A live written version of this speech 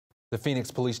The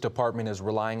Phoenix Police Department is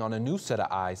relying on a new set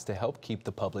of eyes to help keep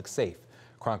the public safe.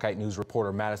 Cronkite News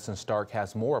reporter Madison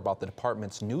has more about the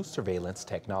department's new surveillance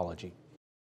technology.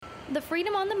 The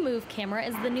Freedom on the Move camera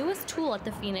is the newest tool at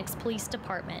the Phoenix Police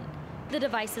Department. The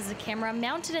device is a camera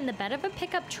mounted in the bed of a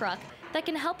pickup truck that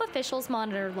can help officials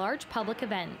monitor large public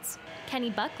events. Kenny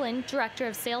Buckland, director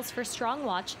of sales for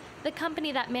Strongwatch, the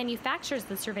company that manufactures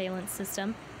the surveillance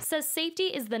system, says safety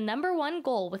is the #1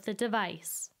 goal with the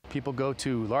device. People go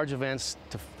to large events,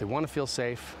 they want to feel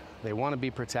safe, they want to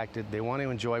be protected, they want to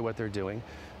enjoy what they're doing,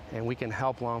 and we can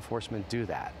help law enforcement do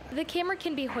that. The camera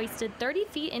can be hoisted 30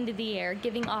 feet into the air,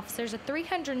 giving officers a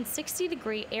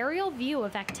 360-degree aerial view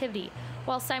of activity,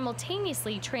 while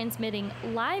simultaneously transmitting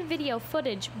live video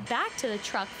footage back to the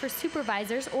truck for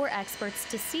supervisors or experts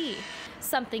to see.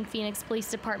 Something Phoenix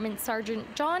Police Department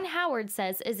Sergeant John Howard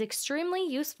says is extremely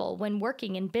useful when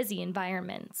working in busy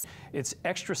environments. It's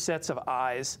extra sets of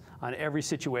eyes on every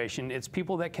situation. It's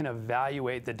people that can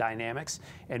evaluate the dynamics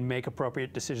and make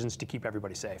appropriate decisions to keep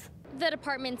everybody safe. The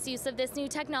department's use of this new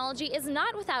technology is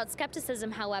not without skepticism,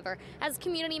 however, as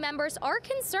community members are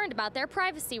concerned about their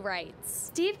privacy rights.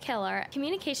 Steve Keller,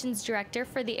 communications director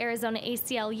for the Arizona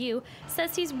ACLU,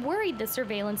 says he's worried the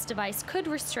surveillance device could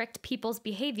restrict people's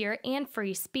behavior and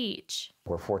free speech.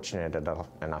 We're fortunate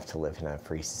enough to live in a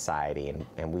free society,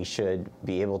 and we should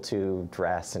be able to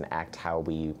dress and act how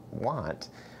we want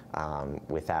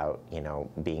without,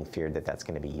 being feared that that's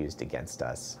going to be used against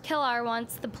us. Keller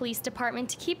wants the police department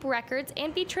to keep records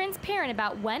and be transparent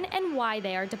about when and why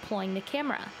they are deploying the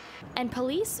camera. And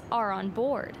police are on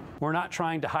board. We're not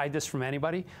trying to hide this from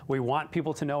anybody. We want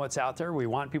people to know it's out there. We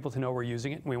want people to know we're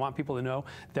using it. And we want people to know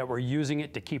that we're using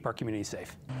it to keep our community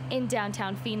safe. In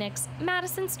downtown Phoenix,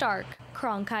 Madison Stark,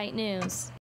 Cronkite News.